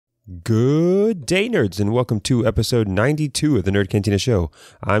Good day, nerds, and welcome to episode 92 of the Nerd Cantina Show.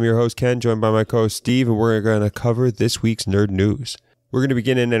 I'm your host, Ken, joined by my co-host, Steve, and we're going to cover this week's nerd news. We're going to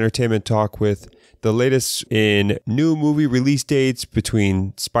begin in entertainment talk with the latest in new movie release dates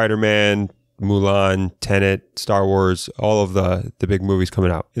between Spider-Man, Mulan, Tenet, Star Wars, all of the big movies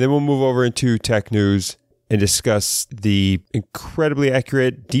coming out. And then we'll move over into tech news and discuss the incredibly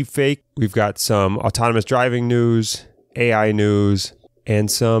accurate deepfake. We've got some autonomous driving news, AI news,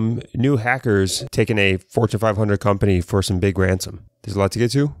 and some new hackers taking a Fortune 500 company for some big ransom. There's a lot to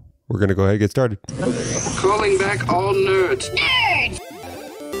get to. We're going to go ahead and get started. Calling back all nerds. Nerds!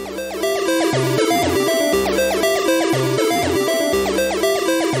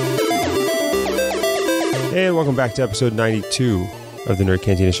 And welcome back to episode 92 of the Nerd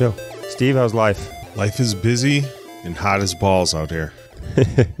Cantina Show. Steve, how's life? Life is busy and hot as balls out here.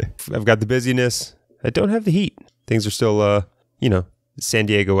 I've got the busyness. I don't have the heat. Things are still, San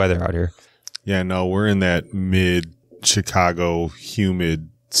Diego weather out here. Yeah, no, we're in that mid-Chicago humid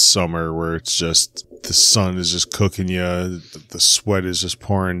summer where it's just, the sun is just cooking you, the sweat is just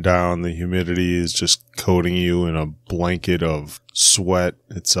pouring down, the humidity is just coating you in a blanket of sweat.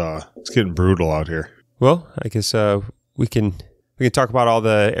 It's getting brutal out here. Well, I guess we can talk about all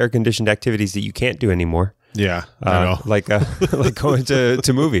the air-conditioned activities that you can't do anymore. Yeah, I know. Like going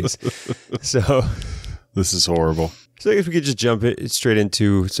to movies. So this is horrible. So I guess we could just jump straight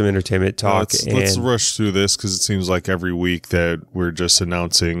into some entertainment talk. Let's rush through this because it seems like every week that we're just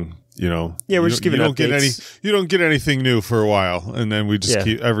announcing, we're just giving updates. You don't get anything new for a while, and then we just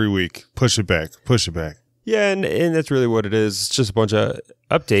keep every week push it back. Yeah, and that's really what it is. It's just a bunch of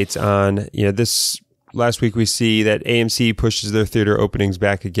updates on this. Last week we see that AMC pushes their theater openings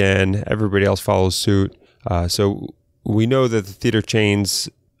back again. Everybody else follows suit. So we know that the theater chains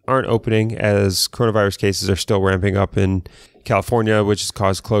aren't opening as coronavirus cases are still ramping up in California, which has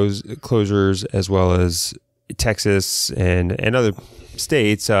caused closures, as well as Texas and other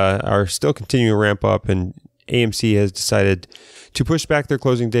states are still continuing to ramp up, and AMC has decided to push back their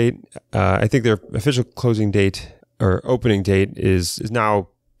closing date. I think their official closing date or opening date is now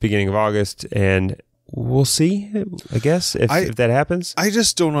beginning of August, and we'll see, I guess, if that happens. I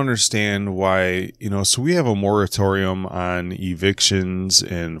just don't understand why, so we have a moratorium on evictions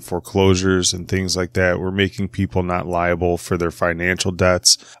and foreclosures and things like that. We're making people not liable for their financial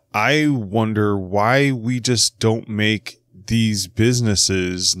debts. I wonder why we just don't make these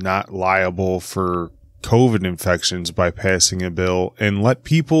businesses not liable for COVID infections by passing a bill and let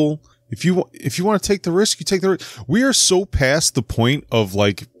people... If you want to take the risk, you take the risk. We are so past the point of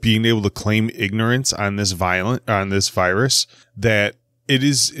being able to claim ignorance on this virus that it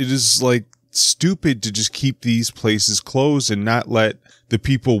is stupid to just keep these places closed and not let the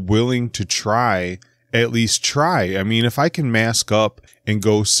people willing to try at least try. I mean, if I can mask up and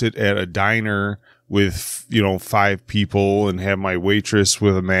go sit at a diner with 5 people and have my waitress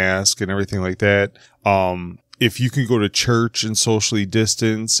with a mask and everything like that, if you can go to church and socially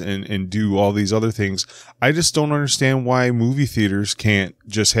distance and do all these other things, I just don't understand why movie theaters can't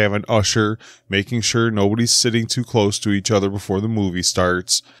just have an usher making sure nobody's sitting too close to each other before the movie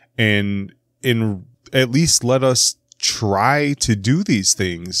starts, and at least let us try to do these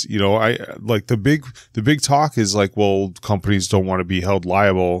things. The big talk is well, companies don't want to be held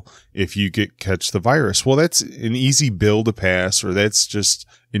liable if you catch the virus. Well, that's an easy bill to pass, or that's just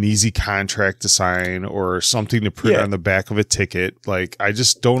an easy contract to sign, or something to print on the back of a ticket. I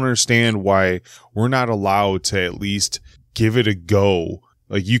just don't understand why we're not allowed to at least give it a go.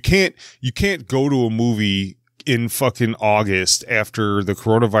 You can't go to a movie in fucking August after the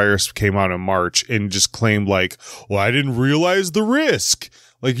coronavirus came out in March and just claim well, I didn't realize the risk.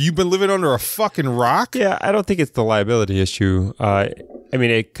 You've been living under a fucking rock? Yeah, I don't think it's the liability issue.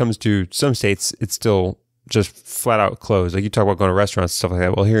 It comes to some states, it's still just flat out closed. You talk about going to restaurants and stuff like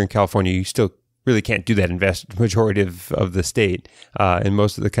that. Well, here in California, you still really can't do that in vast majority of the state. In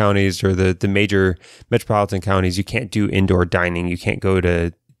most of the counties or the major metropolitan counties, you can't do indoor dining. You can't go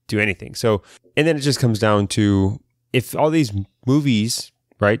to do anything. So, and then it just comes down to if all these movies,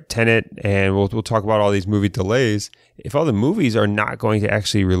 right, Tenet, and we'll talk about all these movie delays, if all the movies are not going to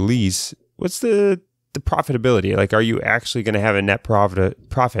actually release, what's the profitability? Are you actually going to have a net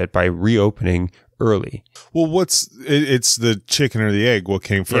profit by reopening early? Well, it's the chicken or the egg. What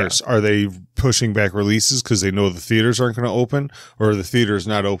came first? Yeah. Are they pushing back releases because they know the theaters aren't going to open, or are the theaters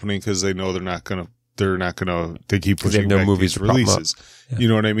not opening because they know they keep pushing back movies releases? Yeah. You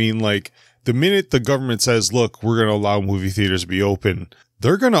know what I mean? The minute the government says, look, we're going to allow movie theaters to be open,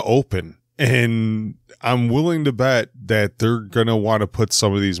 they're going to open. And I'm willing to bet that they're going to want to put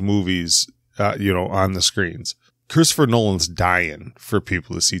some of these movies, on the screens. Christopher Nolan's dying for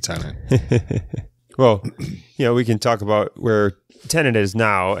people to see Tenet. Well, we can talk about where Tenet is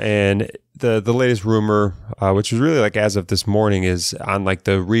now, and the latest rumor, which was really like as of this morning, is on like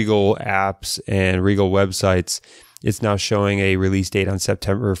the Regal apps and Regal websites. It's now showing a release date on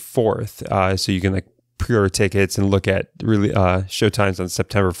September 4th, so you can like pre-order tickets and look at show times on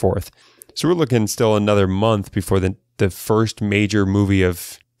September 4th. So we're looking still another month before the first major movie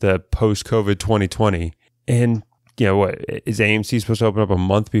of the post-COVID 2020. And what is AMC supposed to open up a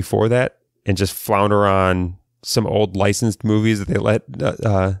month before that and just flounder on some old licensed movies that they let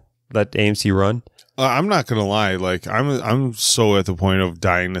AMC run? I'm not gonna lie, like I'm so at the point of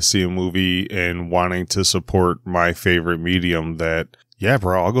dying to see a movie and wanting to support my favorite medium that, yeah,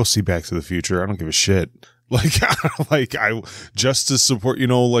 bro, I'll go see Back to the Future. I don't give a shit. Like I just to support,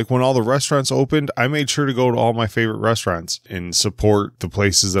 like when all the restaurants opened, I made sure to go to all my favorite restaurants and support the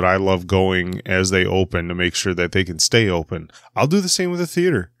places that I love going as they open to make sure that they can stay open. I'll do the same with the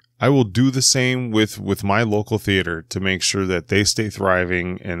theater. I will do the same with my local theater to make sure that they stay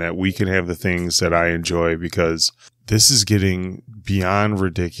thriving and that we can have the things that I enjoy, because this is getting beyond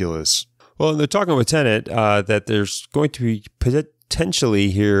ridiculous. Well, they're talking with Tenet that there's going to be potentially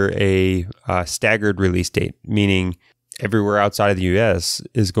here a staggered release date, meaning everywhere outside of the U.S.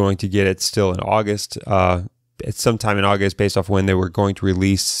 is going to get it still in August. It's sometime in August based off when they were going to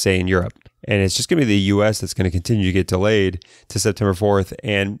release, say, in Europe. And it's just going to be the U.S. that's going to continue to get delayed to September 4th.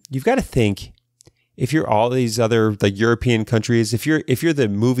 And you've got to think, if you're all these other like European countries, if you're the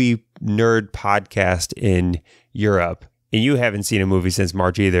movie nerd podcast in Europe and you haven't seen a movie since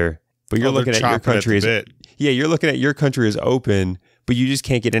March either, but you're looking at your country you're looking at your country as open, but you just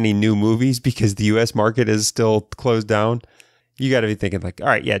can't get any new movies because the U.S. market is still closed down. You got to be thinking like, all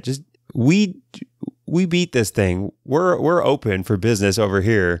right, yeah, just we beat this thing. We're open for business over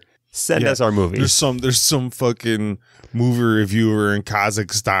here. Send us our movies. There's some fucking movie reviewer in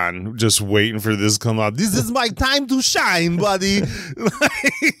Kazakhstan just waiting for this to come out. This is my time to shine, buddy.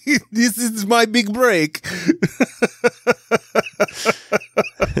 This is my big break.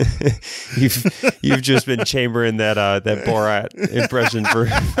 You've just been chambering that Borat impression for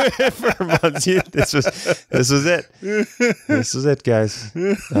months. This was it. This was it, guys.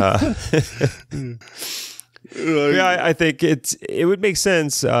 Yeah, I think it would make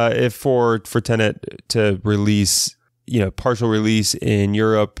sense if for Tenet to release, partial release in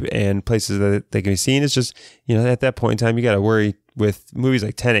Europe and places that they can be seen. It's just, at that point in time, you got to worry with movies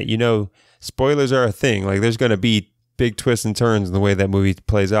like Tenet. Spoilers are a thing. Like there's going to be big twists and turns in the way that movie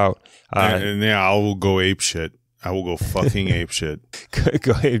plays out. And I will go ape shit. I will go fucking ape shit.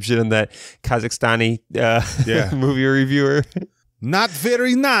 Go ape shit on that Kazakhstani movie reviewer. Not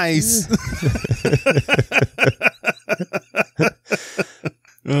very nice. But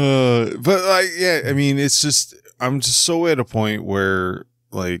it's just, I'm just so at a point where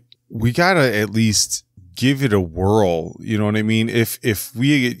like we gotta at least give it a whirl. You know what I mean? If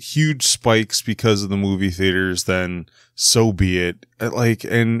we get huge spikes because of the movie theaters, then so be it.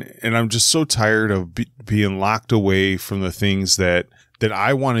 And I'm just so tired of being locked away from the things that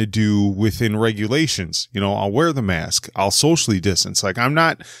I want to do within regulations. I'll wear the mask. I'll socially distance. Like, I'm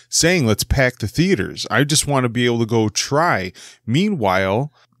not saying let's pack the theaters. I just want to be able to go try.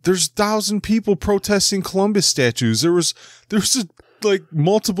 Meanwhile, there's 1,000 people protesting Columbus statues. There's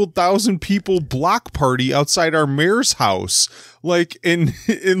multiple thousand people block party outside our mayor's house. It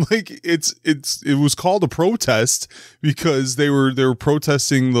was called a protest because they were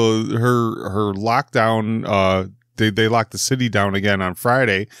protesting her lockdown. They locked the city down again on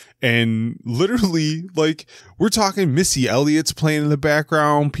Friday, and literally, like, we're talking Missy Elliott's playing in the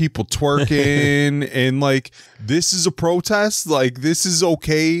background, people twerking, and this is a protest. Like, this is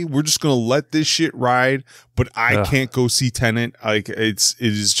okay. We're just gonna let this shit ride. But I can't go see Tenet. Like, it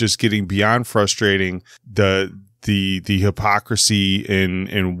is just getting beyond frustrating. The hypocrisy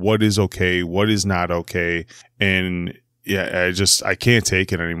in what is okay, what is not okay, and yeah, I can't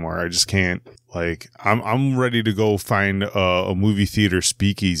take it anymore. I just can't. Like, I'm ready to go find a movie theater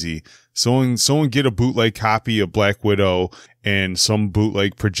speakeasy. Someone get a bootleg copy of Black Widow and some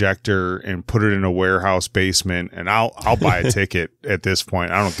bootleg projector and put it in a warehouse basement, and I'll buy a ticket at this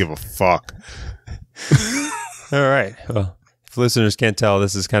point. I don't give a fuck. All right. Well, if listeners can't tell,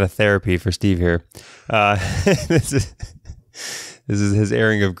 this is kind of therapy for Steve here. This is his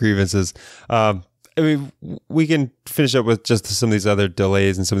airing of grievances. We can finish up with just some of these other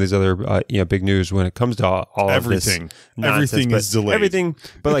delays and some of these other big news when it comes to all everything. Of this nonsense. Everything is delayed. Everything,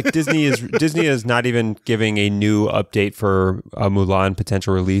 but like Disney is not even giving a new update for a Mulan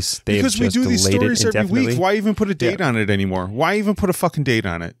potential release. Because we do these stories every week. Why even put a date on it anymore? Why even put a fucking date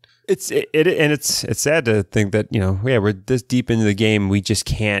on it? It's sad to think that, we're this deep into the game. We just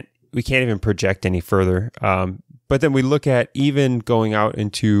can't even project any further. But then we look at even going out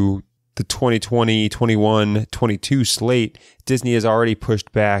into the 2020, 21, 22 slate, Disney has already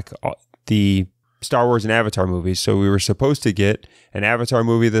pushed back the Star Wars and Avatar movies. So we were supposed to get an Avatar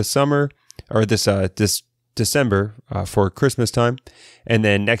movie this summer, or this December for Christmas time, and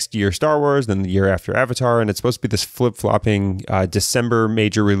then next year Star Wars, then the year after Avatar, and it's supposed to be this flip-flopping December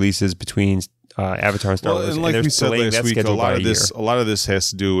major releases between Avatar and Star Wars. And like we said last week, a lot of this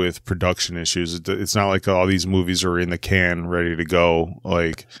has to do with production issues. It's not like all these movies are in the can ready to go.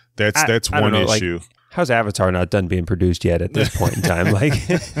 Like that's one issue. Like, how's Avatar not done being produced yet at this point in time? Like,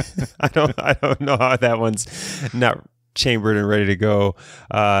 I don't know how that one's not chambered and ready to go.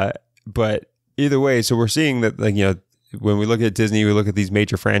 But either way, so we're seeing that, like, when we look at Disney, we look at these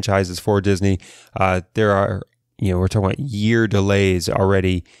major franchises for Disney. There are, we're talking about year delays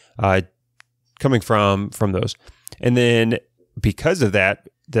already coming from those, and then because of that,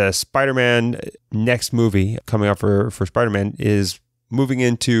 the Spider-Man next movie coming out for Spider-Man is moving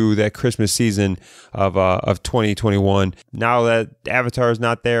into that Christmas season of 2021. Now that Avatar is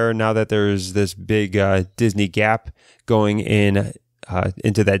not there, now that there's this big Disney gap going in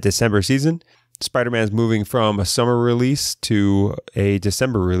into that December season, Spider-Man's moving from a summer release to a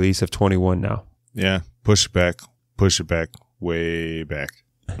December release of 21 now. Yeah, push it back, way back.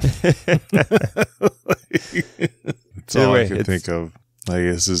 That's all I can think of. Like,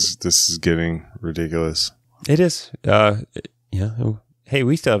 this is getting ridiculous. It is. Hey,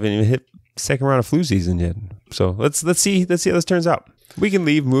 we still haven't even hit second round of flu season yet. So let's see how this turns out. We can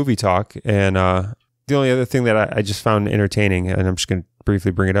leave movie talk, and the only other thing that I just found entertaining, and I'm just going to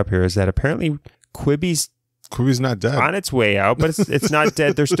briefly bring it up here, is that apparently Quibi's not dead, on its way out, but it's not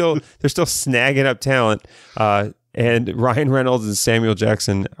dead. They're still snagging up talent. And Ryan Reynolds and Samuel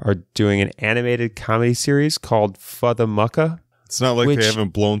Jackson are doing an animated comedy series called Futha Mucka. It's not like they haven't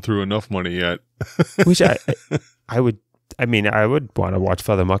blown through enough money yet. Which I would want to watch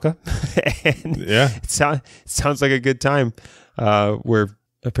Futha Mucka. And yeah, it sounds like a good time. Where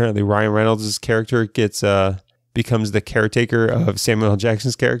apparently Ryan Reynolds' character becomes the caretaker of Samuel L.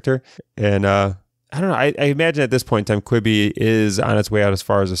 Jackson's character, and I don't know. I imagine at this point in time, Quibi is on its way out as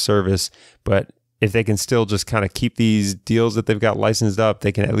far as a service, but if they can still just kind of keep these deals that they've got licensed up,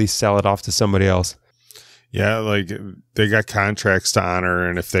 they can at least sell it off to somebody else. Yeah, like they got contracts to honor,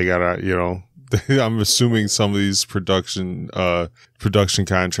 and if they got I'm assuming some of these production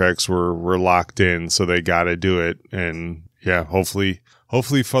contracts were locked in, so they got to do it. And yeah, hopefully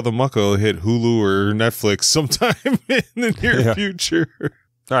Futha Mucka will hit Hulu or Netflix sometime in the near future.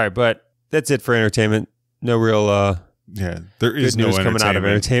 All right, but that's it for entertainment. No real there is no entertainment coming out of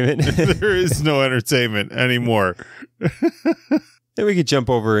entertainment. There is no entertainment anymore. Then we could jump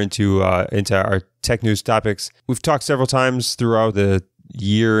over into our tech news topics. We've talked several times throughout the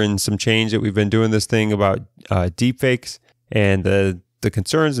year and some change that we've been doing this thing about deepfakes and the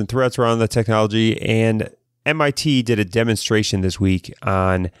concerns and threats around the technology. And MIT did a demonstration this week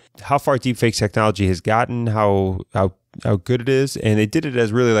on how far deepfake technology has gotten, how good it is, and they did it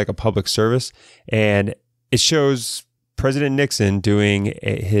as really like a public service. And it shows President Nixon doing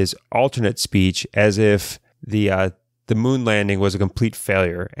his alternate speech as if the moon landing was a complete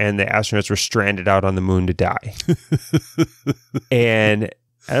failure and the astronauts were stranded out on the moon to die. And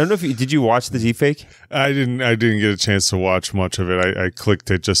I don't know if did you watch the deepfake? I didn't get a chance to watch much of it. I clicked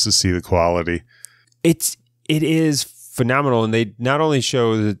it just to see the quality. It is phenomenal, and they not only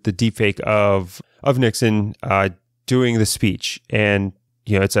show the deepfake of Nixon doing the speech, and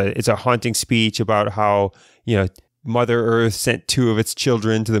it's a haunting speech about how Mother Earth sent 2 of its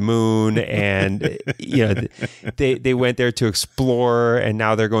children to the moon, and they went there to explore, and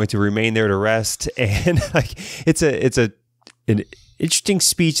now they're going to remain there to rest. And like it's an interesting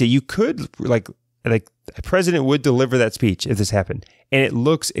speech that you could like a president would deliver that speech if this happened, and it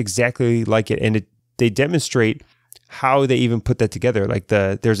looks exactly like it. And they demonstrate how they even put that together. Like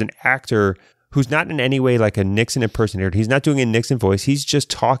there's an actor who's not in any way like a Nixon impersonator. He's not doing a Nixon voice. He's just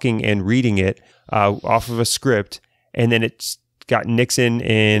talking and reading it off of a script. And then it's got Nixon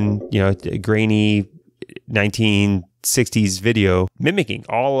in, a grainy 1960s video mimicking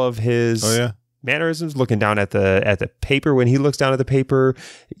all of his mannerisms, looking down at the paper when he looks down at the paper,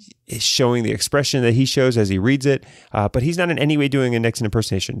 showing the expression that he shows as he reads it. But he's not in any way doing a Nixon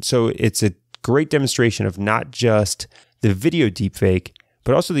impersonation. So it's a great demonstration of not just the video deepfake,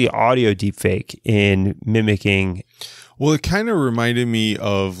 but also the audio deepfake in mimicking. Well, it kind of reminded me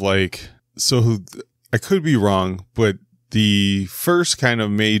of I could be wrong, but the first kind of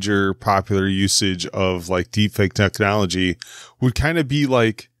major popular usage of like deepfake technology would kind of be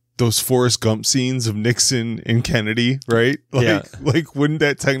like those Forrest Gump scenes of Nixon and Kennedy, right? Like wouldn't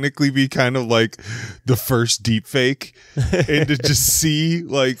that technically be kind of like the first deep fake? And to just see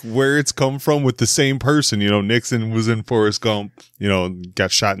like where it's come from with the same person, Nixon was in Forrest Gump, got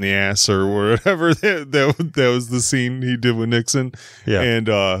shot in the ass or whatever. That was the scene he did with Nixon. Yeah. And,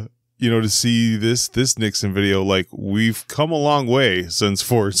 to see this Nixon video, like we've come a long way since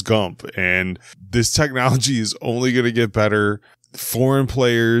Forrest Gump, and this technology is only going to get better. Foreign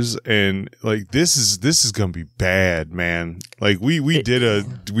players, and like this is gonna be bad, man. Like we did a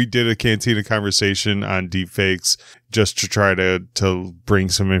cantina conversation on deepfakes just to try to bring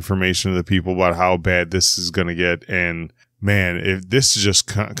some information to the people about how bad this is gonna get. And man, if this is just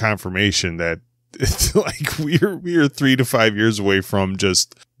confirmation that it's like we are 3 to 5 years away from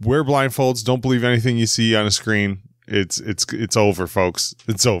just wear blindfolds, don't believe anything you see on a screen. It's over, folks.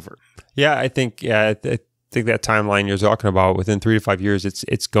 It's over. Yeah, I think that timeline you're talking about, within 3 to 5 years,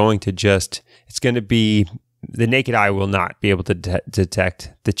 it's going to be, the naked eye will not be able to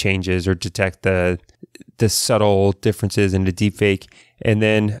detect the changes or detect the subtle differences in the deepfake. And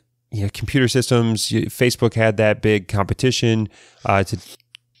then, computer systems, Facebook had that big competition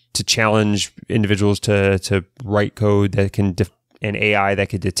to challenge individuals to write code that can, and AI that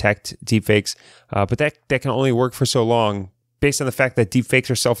could detect deepfakes. But that can only work for so long, based on the fact that deepfakes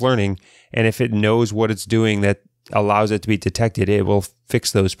are self-learning, and if it knows what it's doing that allows it to be detected, it will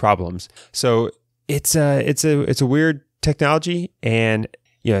fix those problems. So it's a weird technology, and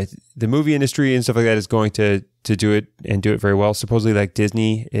the movie industry and stuff like that is going to do it and do it very well. Supposedly, like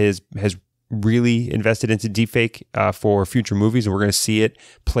Disney has really invested into deepfake for future movies, and we're going to see it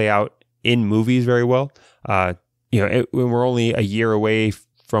play out in movies very well. When we're only a year away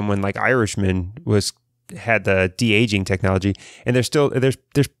from when like Irishman had the de-aging technology, and there's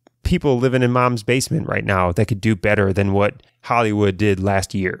people living in mom's basement right now that could do better than what Hollywood did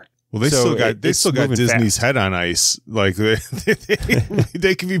last year. Well, they still got Disney's head on ice. Like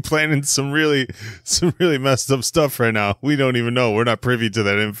they could be planning some really messed up stuff right now. We don't even know. We're not privy to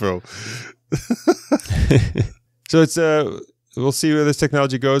that info. So it's we'll see where this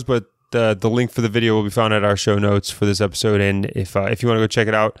technology goes, but the link for the video will be found at our show notes for this episode. And if you want to go check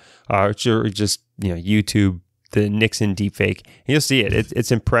it out, just YouTube the Nixon deepfake, and you'll see it.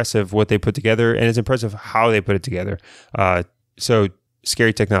 It's impressive what they put together, and it's impressive how they put it together. So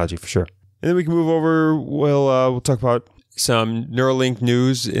scary technology for sure. And then we can move over. We'll talk about some Neuralink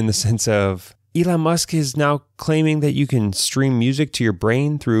news in the sense of Elon Musk is now claiming that you can stream music to your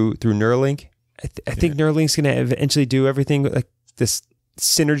brain through Neuralink. I think Neuralink's going to eventually do everything like this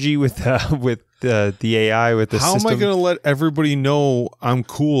synergy with the AI, with the system. How am I going to let everybody know I'm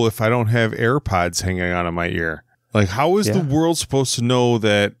cool if I don't have AirPods hanging out of my ear? Like, how is the world supposed to know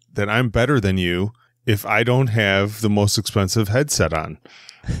that I'm better than you if I don't have the most expensive headset on?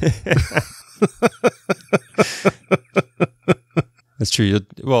 That's true.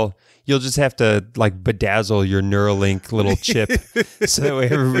 You'll just have to like bedazzle your Neuralink little chip so that way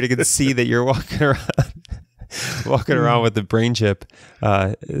everybody can see that you're walking around with the brain chip.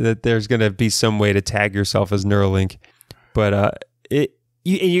 That there's going to be some way to tag yourself as Neuralink, but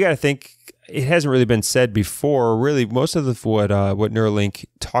you got to think it hasn't really been said before. Really, most of what Neuralink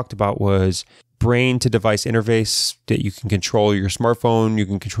talked about was brain to device interface, that you can control your smartphone, you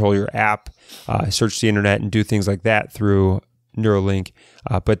can control your app, search the internet, and do things like that through Neuralink.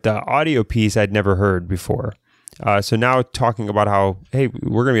 But the audio piece I'd never heard before. So now talking about how, hey,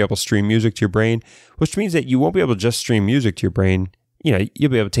 we're going to be able to stream music to your brain, which means that you won't be able to just stream music to your brain. You'll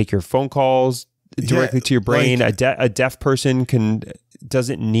be able to take your phone calls directly to your brain. Like, a deaf person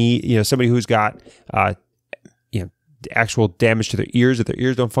doesn't need, somebody who's got, actual damage to their ears, if their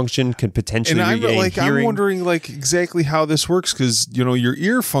ears don't function, can potentially regain hearing. I'm wondering exactly how this works, because, your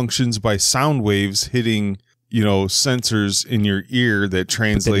ear functions by sound waves hitting sensors in your ear that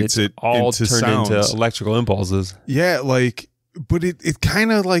translates it all into turned sounds. into electrical impulses. Yeah, but it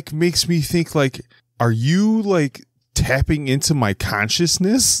kind of makes me think, are you tapping into my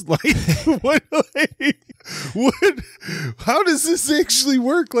consciousness? What? How does this actually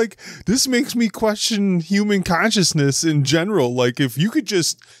work? This makes me question human consciousness in general. If you could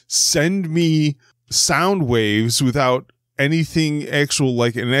just send me sound waves without anything actual,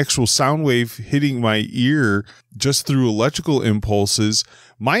 an actual sound wave hitting my ear just through electrical impulses,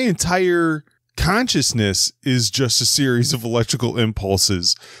 my entire consciousness is just a series of electrical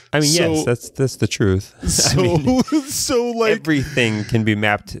impulses. I mean, yes, that's the truth. Everything can be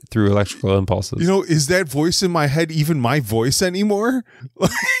mapped through electrical impulses. Is that voice in my head even my voice anymore? I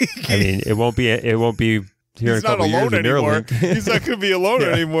mean, it won't be here in a couple years with Neuralink. He's not going to be alone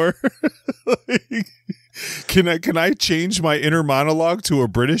anymore. Can I change my inner monologue to a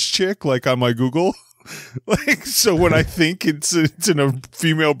British chick like on my Google? Like, so when I think it's in a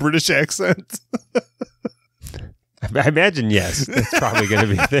female British accent. I imagine yes. That's probably going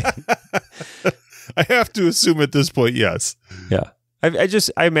to be a thing. I have to assume at this point, yes. Yeah.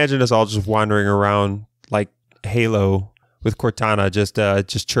 I imagine us all just wandering around like Halo with Cortana,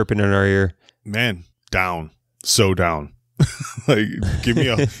 just chirping in our ear. Man, down. So down. Like, give me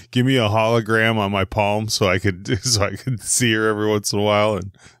a hologram on my palm so I could see her every once in a while,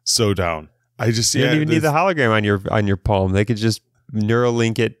 and so down. You don't even need the hologram on your palm. They could just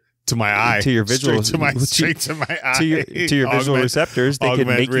Neuralink it to my eye, to your visual, straight to my eye, to your visual receptors. They could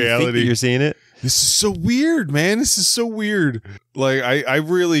make reality. You think that you're seeing it. This is so weird, man. This is so weird. Like, I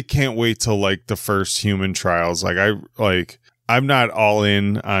really can't wait till like the first human trials. I'm not all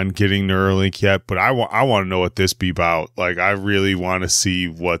in on getting Neuralink yet, but I want to know what this be about. Like, I really want to see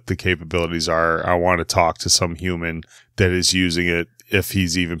what the capabilities are. I want to talk to some human that is using it, if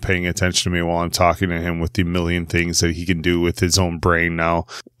he's even paying attention to me while I'm talking to him with the million things that he can do with his own brain now.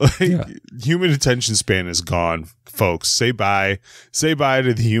 Human attention span is gone, folks. Say bye. Say bye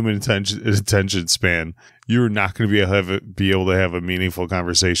to the human attention span. You're not going to be able to have a meaningful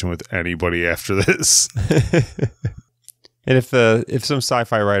conversation with anybody after this. And if some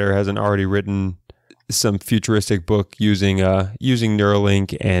sci-fi writer hasn't already written some futuristic book using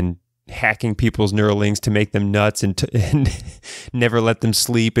Neuralink and hacking people's Neuralinks to make them nuts and never let them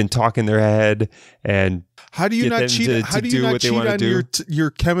sleep and talk in their head, and how do you not cheat? How do you not cheat on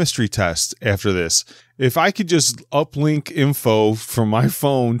your chemistry test after this? If I could just uplink info from my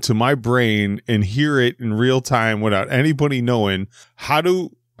phone to my brain and hear it in real time without anybody knowing, how do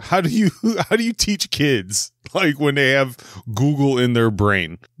you teach kids like when they have Google in their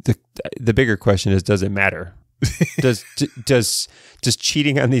brain? The bigger question is, does it matter? Does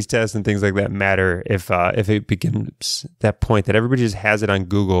cheating on these tests and things like that matter if it becomes that point that everybody just has it on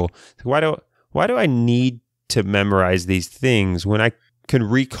Google? Why do I need to memorize these things when I can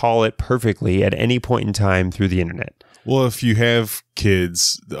recall it perfectly at any point in time through the internet? Well, if you have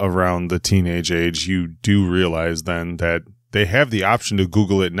kids around the teenage age, you do realize then that they have the option to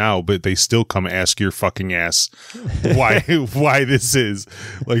Google it now, but they still come ask your fucking ass why this is.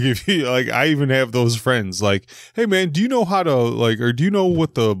 Like, if you like, I even have those friends like, hey man, do you know how to or do you know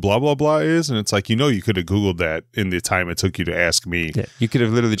what the blah blah blah is? And it's like, you could have Googled that in the time it took you to ask me. Yeah, you could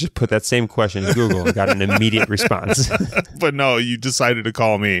have literally just put that same question in Google and got an immediate response. But no, you decided to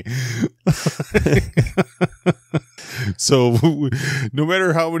call me. So no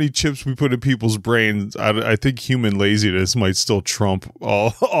matter how many chips we put in people's brains, I think human laziness might still trump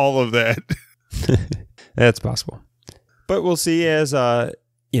all of that. That's possible. But we'll see as, a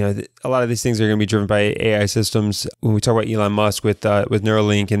lot of these things are going to be driven by AI systems. When we talk about Elon Musk with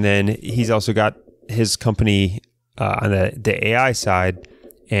Neuralink, and then he's also got his company on the AI side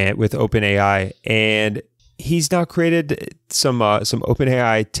and with OpenAI, and he's now created some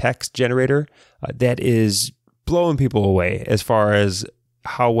OpenAI text generator that is blowing people away as far as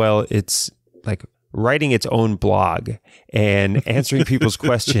how well it's like writing its own blog and answering people's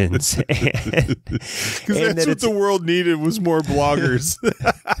questions. Because that's what the world needed, was more bloggers.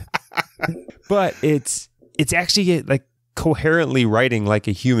 But it's actually like coherently writing like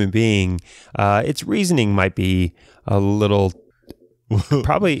a human being. Its reasoning might be a little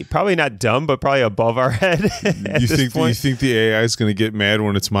probably not dumb, but probably above our head. You think the AI is going to get mad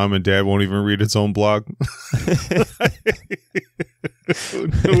when its mom and dad won't even read its own blog?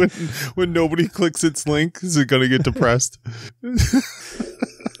 when nobody clicks its link, is it going to get depressed? But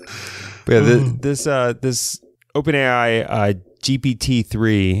yeah, this OpenAI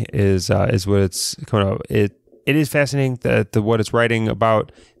GPT-3 is what it's coming out. It is fascinating that what it's writing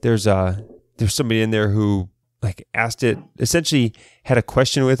about. There's somebody in there who like asked it, essentially had a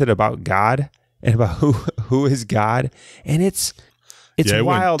question with it about God and about who is God, and it's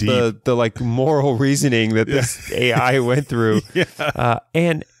wild the like moral reasoning that this AI went through.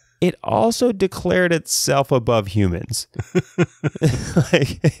 And it also declared itself above humans.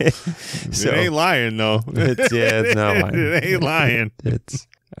 It ain't lying though. It's not lying. It ain't lying.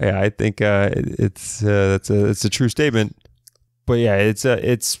 I think it's a true statement. But yeah,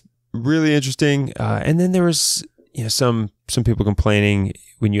 it's really interesting. And then there was some people complaining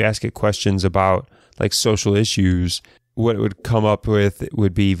when you ask it questions about like social issues, what it would come up with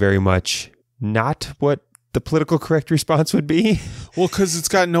would be very much not what the political correct response would be. Well, because it's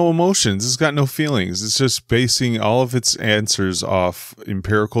got no emotions, it's got no feelings. It's just basing all of its answers off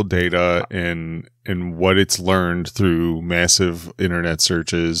empirical data and what it's learned through massive internet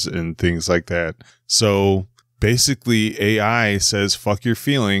searches and things like that. So basically AI says, fuck your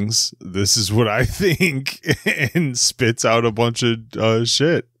feelings. This is what I think, and spits out a bunch of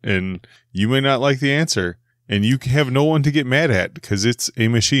shit. And you may not like the answer, and you have no one to get mad at because it's a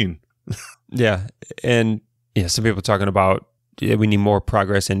machine. Yeah. And some people talking about we need more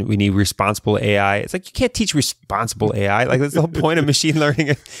progress and we need responsible AI. It's like, you can't teach responsible AI. Like, that's the whole point of machine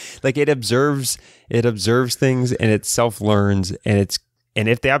learning. Like, it observes things and it self-learns, and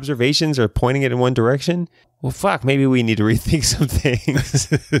if the observations are pointing it in one direction, well, fuck, maybe we need to rethink some things.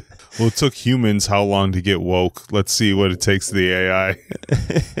 Well, it took humans how long to get woke? Let's see what it takes to the AI.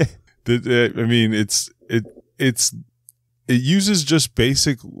 I mean, it uses just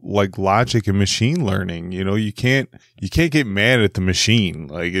basic like logic and machine learning. You can't get mad at the machine.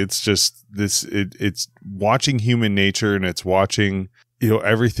 Like, it's just this. It's watching human nature, and it's watching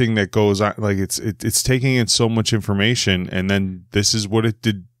everything that goes on. Like, it's taking in so much information, and then this is what it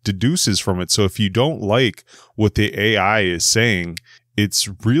deduces from it. So if you don't like what the AI is saying, it's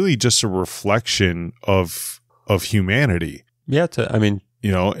really just a reflection of humanity. Yeah,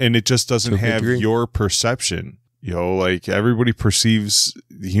 and it just doesn't have your perception. Like, everybody perceives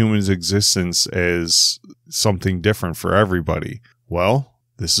the human's existence as something different for everybody. Well,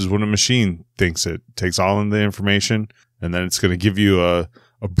 this is what a machine thinks. It takes all of the information, and then it's going to give you a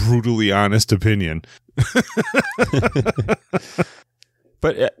brutally honest opinion.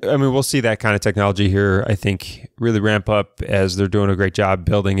 But we'll see that kind of technology here, I think, really ramp up as they're doing a great job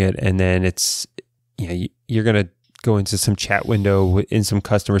building it. And then it's, you're going to go into some chat window in some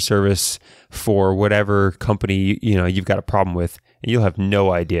customer service for whatever company, you've got a problem with, and you'll have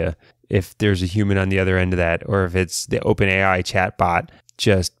no idea if there's a human on the other end of that, or if it's the OpenAI chat bot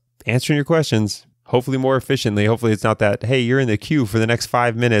just answering your questions, hopefully more efficiently. Hopefully it's not that, hey, you're in the queue for the next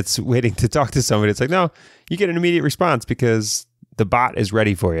 5 minutes waiting to talk to somebody. It's like, no, you get an immediate response because the bot is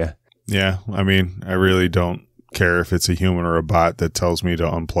ready for you. Yeah. I really don't care if it's a human or a bot that tells me to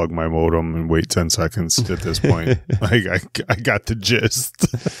unplug my modem and wait 10 seconds at this point. Like, I got the gist.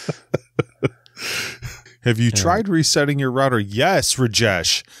 Have you tried resetting your router? Yes,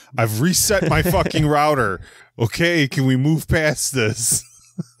 Rajesh. I've reset my fucking router. Okay, can we move past this?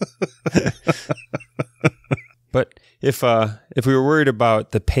 But if we were worried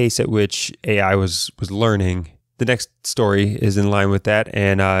about the pace at which AI was learning, the next story is in line with that.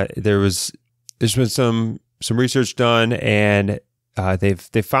 And there's been some research done, and they've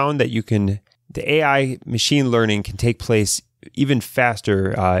found that the AI machine learning can take place even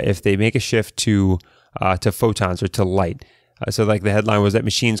faster if they make a shift to photons or to light. So like the headline was that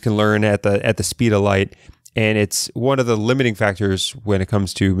machines can learn at the speed of light, and it's one of the limiting factors when it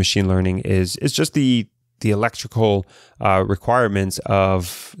comes to machine learning is just the electrical requirements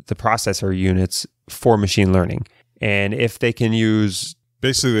of the processor units for machine learning. And if they can use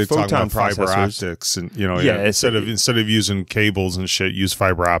basically, they talk about fiber processors. optics, and instead of using cables and shit, use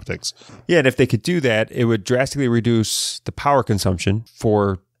fiber optics. Yeah, and if they could do that, it would drastically reduce the power consumption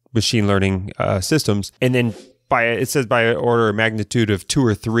for machine learning systems. And then by an order of magnitude of 2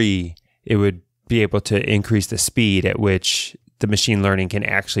 or 3, it would be able to increase the speed at which the machine learning can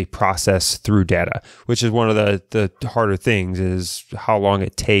actually process through data, which is one of the harder things, is how long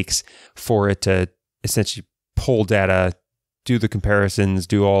it takes for it to essentially pull data, do the comparisons,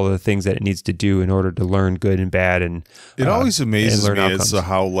 do all the things that it needs to do in order to learn good and bad. And it always amazes me outcomes. as to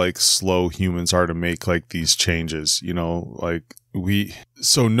how like slow humans are to make like these changes.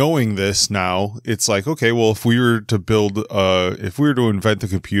 So knowing this now, it's like, okay, well, if we were to invent the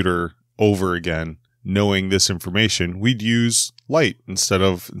computer over again, knowing this information, we'd use light instead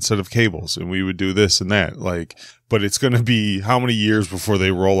of cables, and we would do this and that. Like, but it's going to be how many years before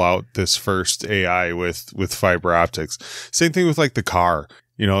they roll out this first AI with fiber optics? Same thing with like the car.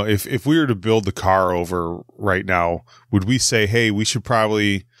 If we were to build the car over right now, would we say, hey, we should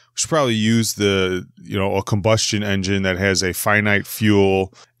probably use a combustion engine that has a finite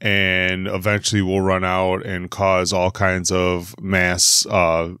fuel and eventually will run out and cause all kinds of mass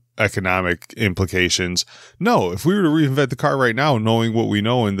economic implications? No, if we were to reinvent the car right now, knowing what we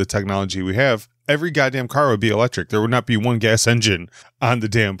know and the technology we have, every goddamn car would be electric. There would not be one gas engine on the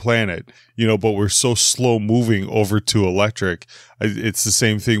damn planet, but we're so slow moving over to electric. It's the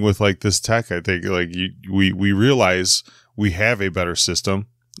same thing with like this tech. I think like we realize we have a better system.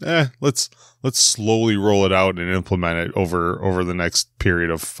 Let's slowly roll it out and implement it over the next period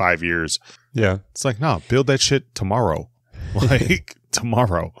of 5 years. Yeah. It's like, no, build that shit tomorrow. Like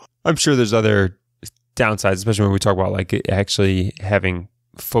tomorrow. I'm sure there's other downsides, especially when we talk about like actually having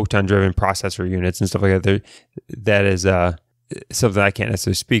photon-driven processor units and stuff like that. That is something I can't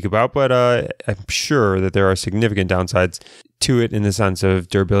necessarily speak about, but I'm sure that there are significant downsides to it in the sense of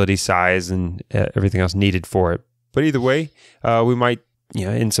durability, size, and everything else needed for it. But either way, we might,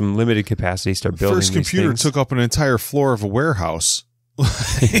 in some limited capacity, start building First these computer things. took up an entire floor of a warehouse.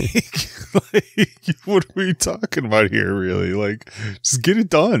 Like, what are we talking about here, really? Like, just get it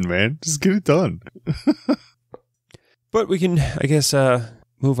done, man. Just get it done. But we can, I guess,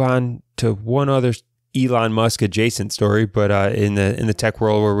 move on to one other Elon Musk adjacent story, but in the tech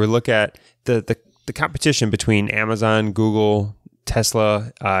world, where we look at the competition between Amazon, Google,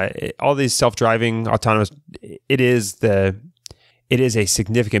 Tesla, all these self-driving autonomous. It is a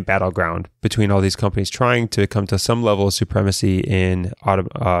significant battleground between all these companies trying to come to some level of supremacy in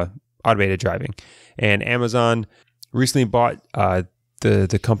automated driving. And Amazon recently bought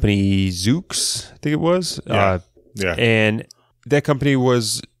the company Zoox, I think it was. Yeah. And that company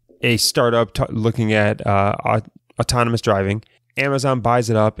was a startup looking at autonomous driving. Amazon buys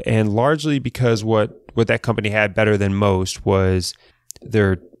it up, and largely because what that company had better than most was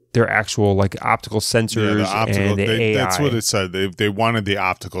their actual like optical sensors and the AI. That's what it said. They wanted the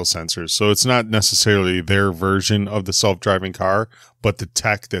optical sensors. So it's not necessarily their version of the self-driving car, but the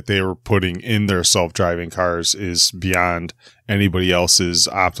tech that they were putting in their self-driving cars is beyond anybody else's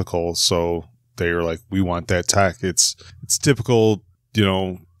optical. So they were like, we want that tech. It's typical,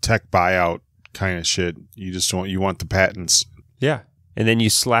 tech buyout kind of shit. You want the patents. Yeah. And then you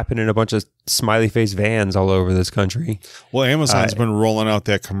slap it in a bunch of smiley face vans all over this country. Well, Amazon's been rolling out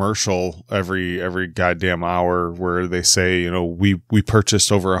that commercial every goddamn hour where they say, we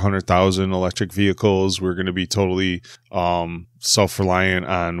purchased over 100,000 electric vehicles. We're going to be totally self-reliant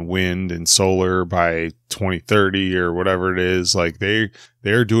on wind and solar by 2030 or whatever it is. Like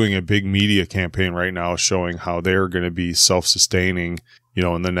they're doing a big media campaign right now showing how they're going to be self-sustaining,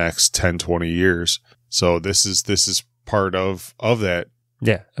 in the next 10, 20 years. So this is part of that.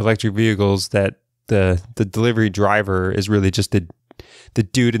 Yeah, electric vehicles that the delivery driver is really just the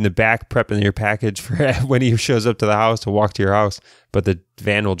dude in the back prepping your package for when he shows up to the house to walk to your house, but the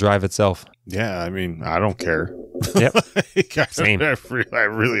van will drive itself. Yeah, I mean, I don't care. Yep. Same. I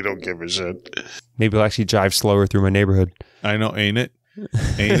really don't give a shit. Maybe it'll actually drive slower through my neighborhood. I know, ain't it?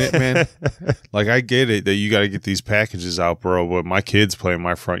 Ain't it, man? Like, I get it that you got to get these packages out, bro, but my kids play in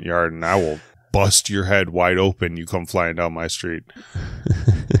my front yard and I will bust your head wide open. You come flying down my street. All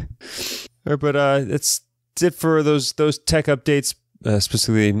right, but that's it for those tech updates,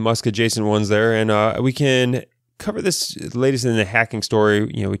 specifically Musk adjacent ones there. And we can cover this latest in the hacking story.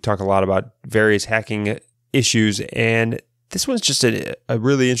 We talk a lot about various hacking issues, and this one's just a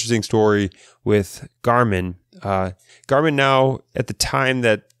really interesting story with Garmin. Garmin now, at the time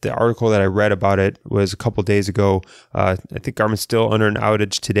that the article that I read about it was a couple days ago, I think Garmin's still under an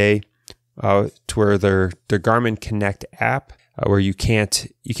outage today. To where their Garmin Connect app, where you can't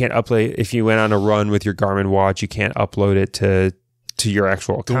upload, if you went on a run with your Garmin watch, you can't upload it to your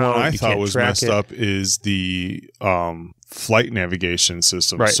actual account. The one I thought was messed up is the flight navigation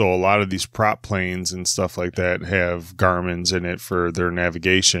system. Right. So a lot of these prop planes and stuff like that have Garmin's in it for their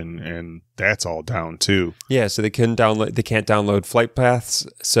navigation, and that's all down too. Yeah, so they can't download flight paths,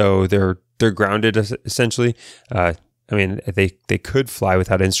 so they're grounded essentially. I mean, they could fly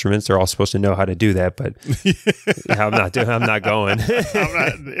without instruments. They're all supposed to know how to do that, but I'm not going.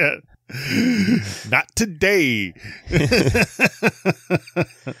 Not today.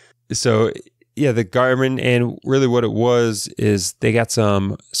 So yeah, the Garmin, and really what it was is they got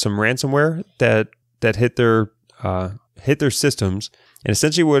some ransomware that hit their systems, and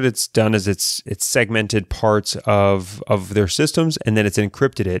essentially what it's done is it's segmented parts of their systems, and then it's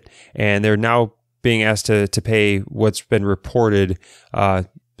encrypted it, and they're now being asked to pay what's been reported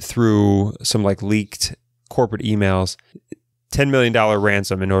through some like leaked corporate emails, $10 million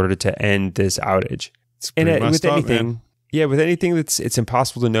ransom in order to end this outage. And with anything, with anything it's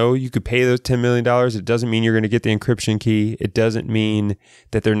impossible to know, you could pay those $10 million. It doesn't mean you're going to get the encryption key. It doesn't mean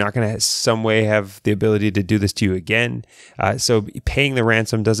that they're not going to some way have the ability to do this to you again. So paying the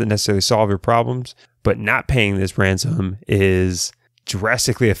ransom doesn't necessarily solve your problems, but not paying this ransom is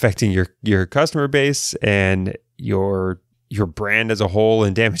drastically affecting your customer base and your brand as a whole,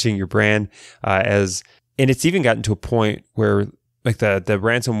 and damaging your brand and it's even gotten to a point where like the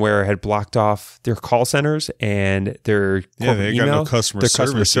ransomware had blocked off their call centers and their they got no customer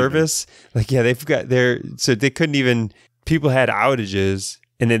service. Like they've got so they couldn't even, people had outages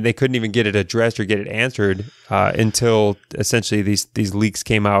and then they couldn't even get it addressed or get it answered until essentially these leaks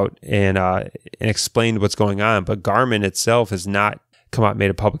came out and explained what's going on. But Garmin itself has not come out and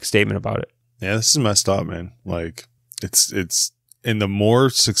made a public statement about it. Yeah, this is messed up, man. Like it's and the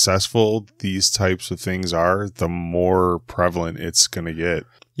more successful these types of things are, the more prevalent it's going to get.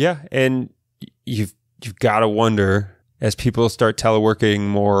 Yeah, and you've got to wonder, as people start teleworking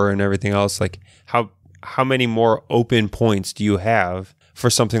more and everything else, like how many more open points do you have for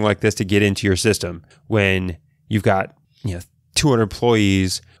something like this to get into your system when you've got 200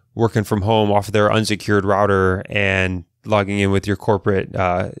 employees working from home off of their unsecured router and logging in with your corporate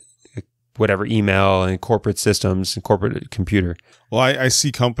whatever email and corporate systems and corporate computer. Well, I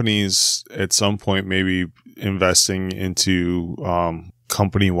see companies at some point maybe investing into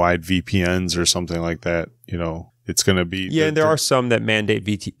company-wide VPNs or something like that. It's going to be and there are some that mandate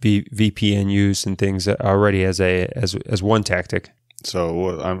VPN use and things already as one tactic.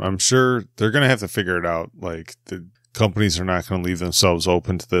 So I'm sure they're going to have to figure it out. Like the companies are not going to leave themselves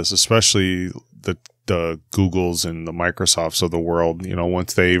open to this, especially the Googles and the Microsofts of the world.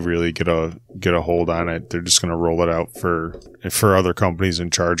 Once they really get a hold on it, they're just going to roll it out for other companies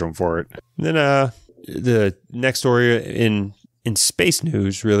and charge them for it. And then the next story in space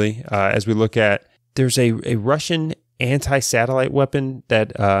news, really, as we look at, there's a Russian anti-satellite weapon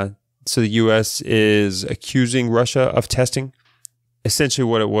that so the U.S. is accusing Russia of testing. Essentially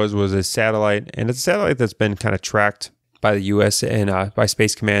what it was a satellite, and it's a satellite that's been kind of tracked by the U.S. and by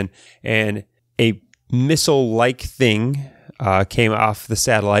Space Command, and a missile-like thing came off the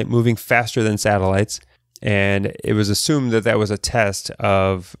satellite, moving faster than satellites, and it was assumed that was a test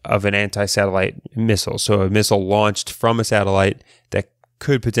of an anti-satellite missile. So a missile launched from a satellite that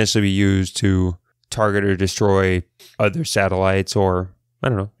could potentially be used to target or destroy other satellites or, I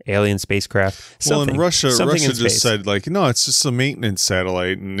don't know, alien spacecraft. Well, in Russia just space said, no, it's just a maintenance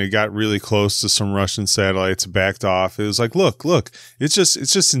satellite, and it got really close to some Russian satellites, backed off. It was like, look, it's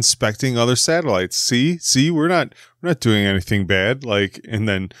just inspecting other satellites. See, we're not doing anything bad. And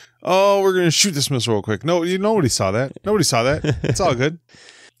then, we're gonna shoot this missile real quick. No, nobody saw that. It's all good.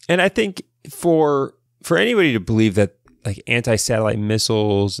 And I think for anybody to believe that anti-satellite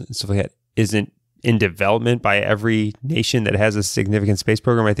missiles and stuff like that isn't in development by every nation that has a significant space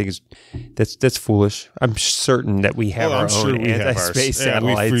program, I think that's foolish. I'm certain that we have our own anti-space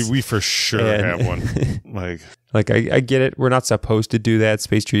satellites. We for sure have one. I get it. We're not supposed to do that.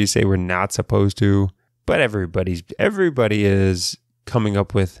 Space treaties say we're not supposed to, but everybody is coming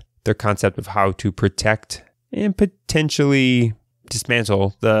up with their concept of how to protect and potentially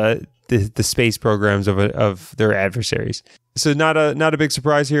dismantle the space programs of their adversaries. So not a big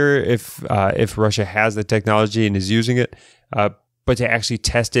surprise here if Russia has the technology and is using it, but to actually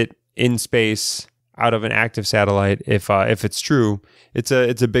test it in space out of an active satellite, if it's true, it's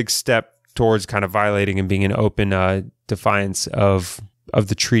a big step towards kind of violating and being an open defiance of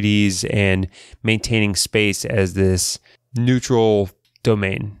the treaties and maintaining space as this neutral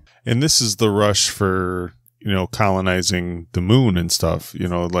domain. And this is the rush for colonizing the moon and stuff.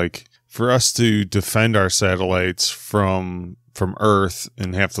 For us to defend our satellites from Earth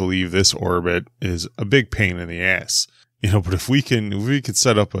and have to leave this orbit is a big pain in the ass. But if we could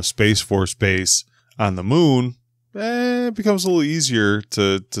set up a Space Force base on the moon, it becomes a little easier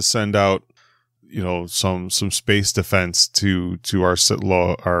to send out, some space defense to our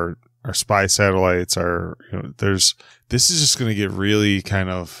spy satellites. This is just going to get really kind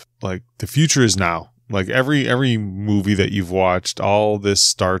of the future is now. Every movie that you've watched, all this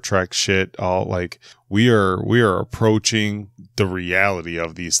Star Trek shit, we are approaching the reality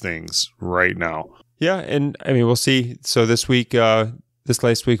of these things right now. Yeah, and I mean we'll see. So this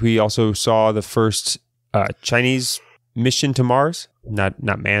last week we also saw the first Chinese mission to Mars, not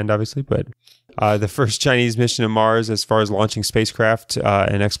manned obviously, but the first Chinese mission to Mars as far as launching spacecraft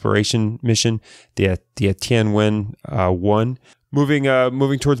and exploration mission, the Tianwen 1.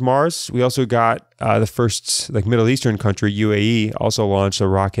 Moving towards Mars, we also got the first Middle Eastern country, UAE, also launched a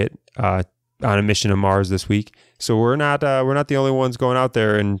rocket on a mission to Mars this week. So we're not the only ones going out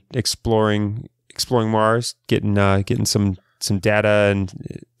there and exploring Mars, getting some data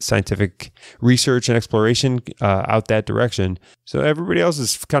and scientific research and exploration out that direction. So everybody else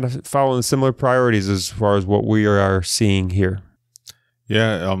is kind of following similar priorities as far as what we are seeing here.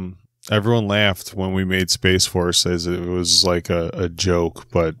 Yeah. Everyone laughed when we made Space Force as it was a joke,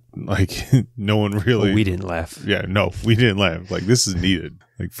 but no one really. Well, we didn't laugh. Yeah, no, we didn't laugh. This is needed.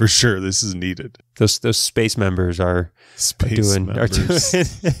 For sure, this is needed. Those space members are doing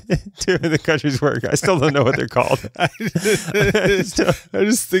the country's work. I still don't know what they're called. I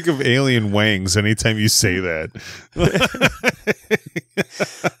just think of alien wangs anytime you say that.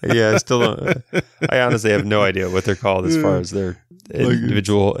 Yeah, I still don't. I honestly have no idea what they're called as far as their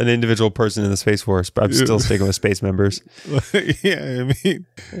an individual person in the Space Force, but I'm still sticking with space members. Yeah, I mean,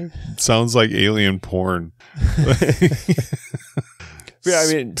 it sounds like alien porn. Yeah,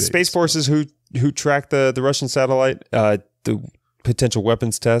 I mean, space forces who track the Russian satellite, the potential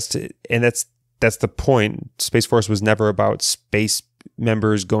weapons test, and that's the point. Space Force was never about space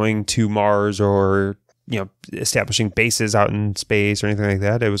members going to Mars or, establishing bases out in space or anything like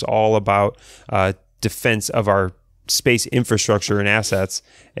that. It was all about defense of our space infrastructure and assets,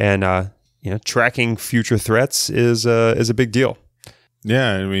 and tracking future threats is a big deal.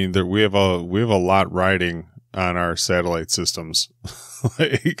 Yeah, I mean, we have a lot riding on our satellite systems.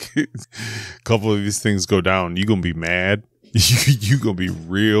 Like, a couple of these things go down, you gonna be mad. You gonna be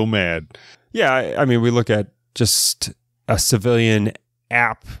real mad. Yeah, I mean, we look at just a civilian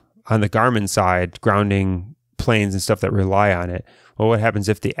app on the Garmin side, grounding planes and stuff that rely on it. Well, what happens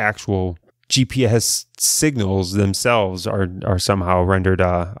if the actual GPS signals themselves are somehow rendered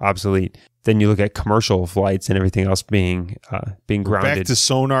obsolete? Then you look at commercial flights and everything else being grounded. Back to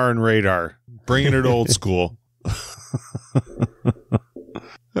sonar and radar, bringing it old school.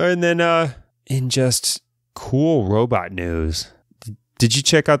 And then in just cool robot news, did you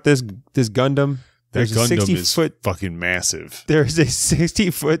check out this Gundam? That Gundam is fucking massive. There's a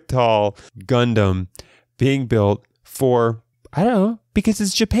 60-foot tall Gundam being built for, I don't know, because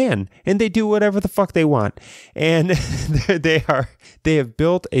it's Japan and they do whatever the fuck they want. And they have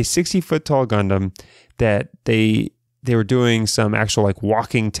built a 60-foot tall Gundam that they were doing some actual like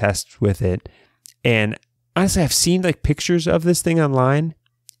walking tests with it. And honestly, I've seen like pictures of this thing online,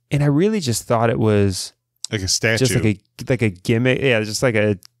 and I really just thought it was like a statue, just like a gimmick. Yeah, just like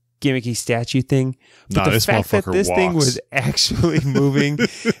a gimmicky statue thing. But the fact that this thing was actually moving,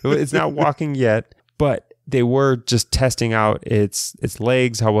 it's not walking yet, but they were just testing out its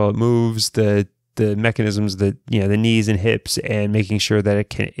legs, how well it moves, the mechanisms, the knees and hips, and making sure that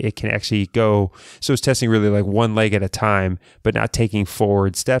it can actually go. So it's testing really like one leg at a time, but not taking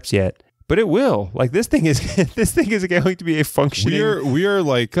forward steps yet. But it will. Like, this thing is going to be a functioning. We are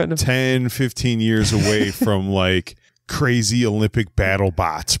like 10, 15 years away from like crazy Olympic battle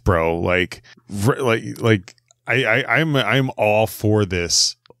bots, bro. I'm all for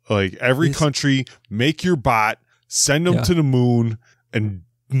this. Like, every country, make your bot, send them to the moon, and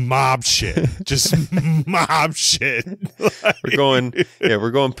mob shit. Just mob shit. Like,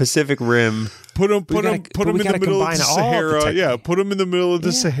 we're going Pacific Rim. Put them in the middle of the Sahara. Yeah, put them in the middle of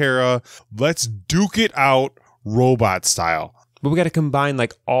the Sahara. Let's duke it out robot style. But we got to combine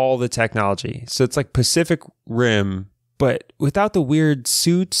like all the technology. So it's like Pacific Rim, but without the weird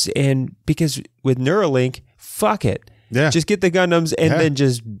suits, and because with Neuralink, fuck it. Yeah. Just get the Gundams and then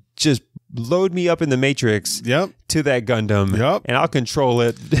just load me up in the Matrix to that Gundam, and I'll control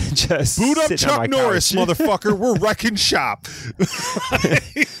it. Just boot up Chuck Norris, motherfucker. We're wrecking shop.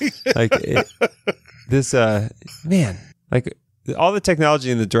 Man, like all the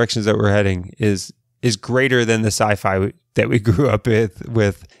technology and the directions that we're heading is greater than the sci-fi that we grew up with.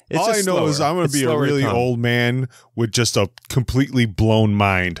 It's all I know is I'm going to be a really old man with just a completely blown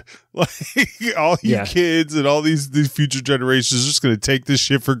mind. Like, all you kids and all these future generations are just going to take this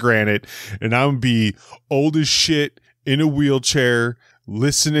shit for granted, and I'm going to be old as shit in a wheelchair,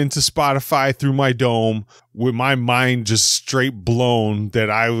 listening to Spotify through my dome with my mind just straight blown that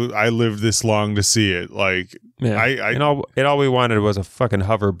I lived this long to see it. Like, and all we wanted was a fucking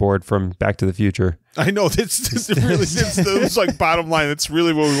hoverboard from Back to the Future. I know that's like bottom line. That's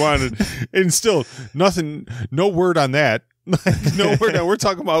really what we wanted, and still nothing. No word on that. No word on. We're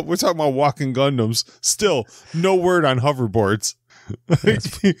talking about walking Gundams. Still no word on hoverboards.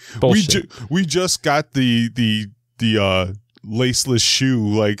 We just got the laceless shoe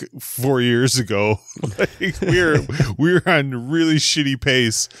like 4 years ago. Like, we're on really shitty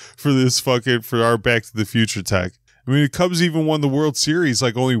pace for our Back to the Future tech. I mean, Cubs even won the World Series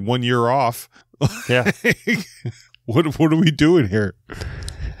like only 1 year off. Yeah. What are we doing here?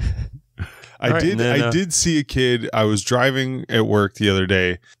 I did see a kid. I was driving at work the other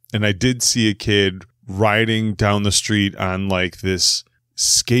day, and I did see a kid riding down the street on like this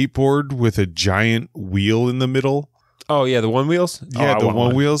skateboard with a giant wheel in the middle. Oh yeah, the one wheels. Yeah, the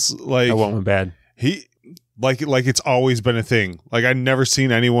one wheels. Like, I want one bad. He like it's always been a thing. Like, I'd never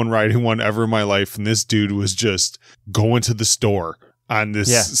seen anyone riding one ever in my life, and this dude was just going to the store on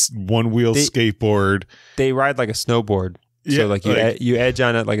this one wheel skateboard. They ride like a snowboard. So like you edge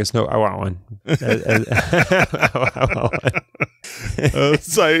on it like a snow. I want one.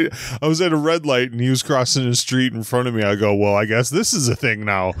 I was at a red light and he was crossing the street in front of me. I go, well, I guess this is a thing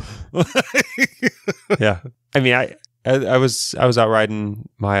now. Yeah, I mean, I was out riding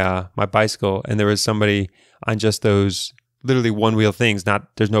my my bicycle, and there was somebody on just those literally one wheel things.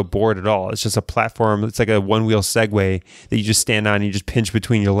 There's no board at all. It's just a platform. It's like a one wheel Segway that you just stand on and you just pinch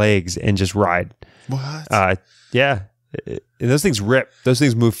between your legs and just ride. What? Yeah. And those things rip. Those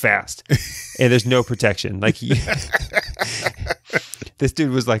things move fast, and there's no protection. Like, This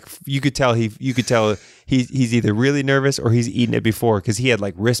dude was like, you could tell he's either really nervous or he's eaten it before, because he had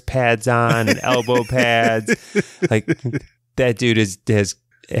like wrist pads on and elbow pads. Like that dude has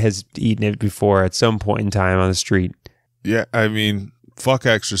eaten it before at some point in time on the street. Yeah, I mean, fuck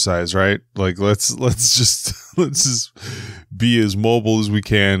exercise, right? Like let's just be as mobile as we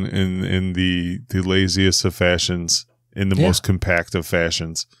can in the laziest of fashions, in the most compact of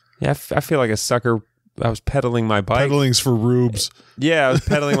fashions. Yeah, I feel like a sucker. I was pedaling my bike. Pedaling's for rubes. Yeah, I was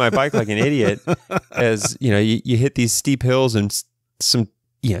pedaling my bike like an idiot. As you know, you hit these steep hills, and some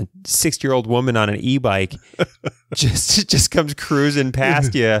 60-year-old woman on an e-bike just comes cruising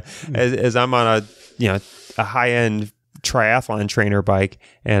past you as I'm on a high-end triathlon trainer bike,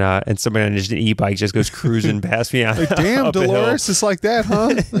 and somebody on just an e-bike just goes cruising past me on like, damn, Dolores, it's like that,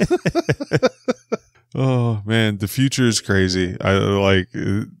 huh? Oh man, the future is crazy.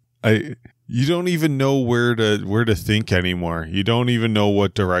 You don't even know where to think anymore. You don't even know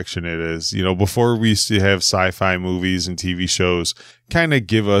what direction it is. Before we used to have sci-fi movies and TV shows kind of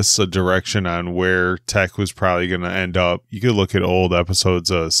give us a direction on where tech was probably going to end up. You could look at old episodes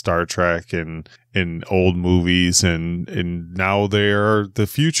of Star Trek and old movies, and now they are the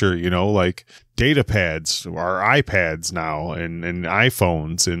future, like data pads are iPads now, and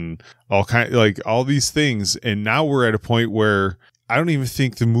iPhones and all these things. And now we're at a point where I don't even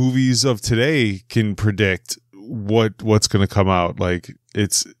think the movies of today can predict what's going to come out. Like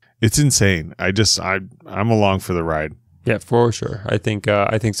it's insane. I'm along for the ride. Yeah, for sure. I think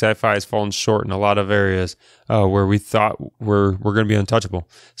sci-fi has fallen short in a lot of areas where we thought we're going to be untouchable.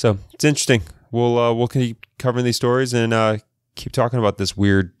 So it's interesting. We'll keep covering these stories and keep talking about this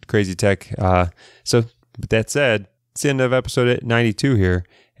weird, crazy tech. So with that said, it's the end of episode 92 here.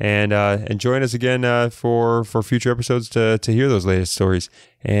 And join us again for future episodes to hear those latest stories.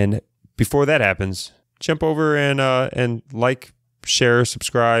 And before that happens, jump over and like, share,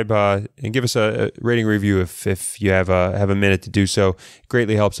 subscribe, and give us a rating review if you have a minute to do so. It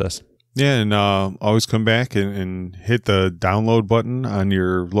greatly helps us. Yeah, and always come back and hit the download button on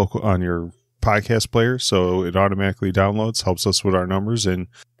your podcast player, so it automatically downloads, helps us with our numbers, and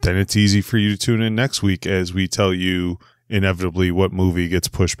then it's easy for you to tune in next week as we tell you inevitably what movie gets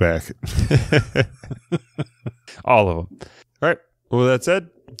pushed back. All of them. All right. Well, that said,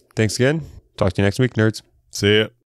 thanks again. Talk to you next week, nerds. See ya.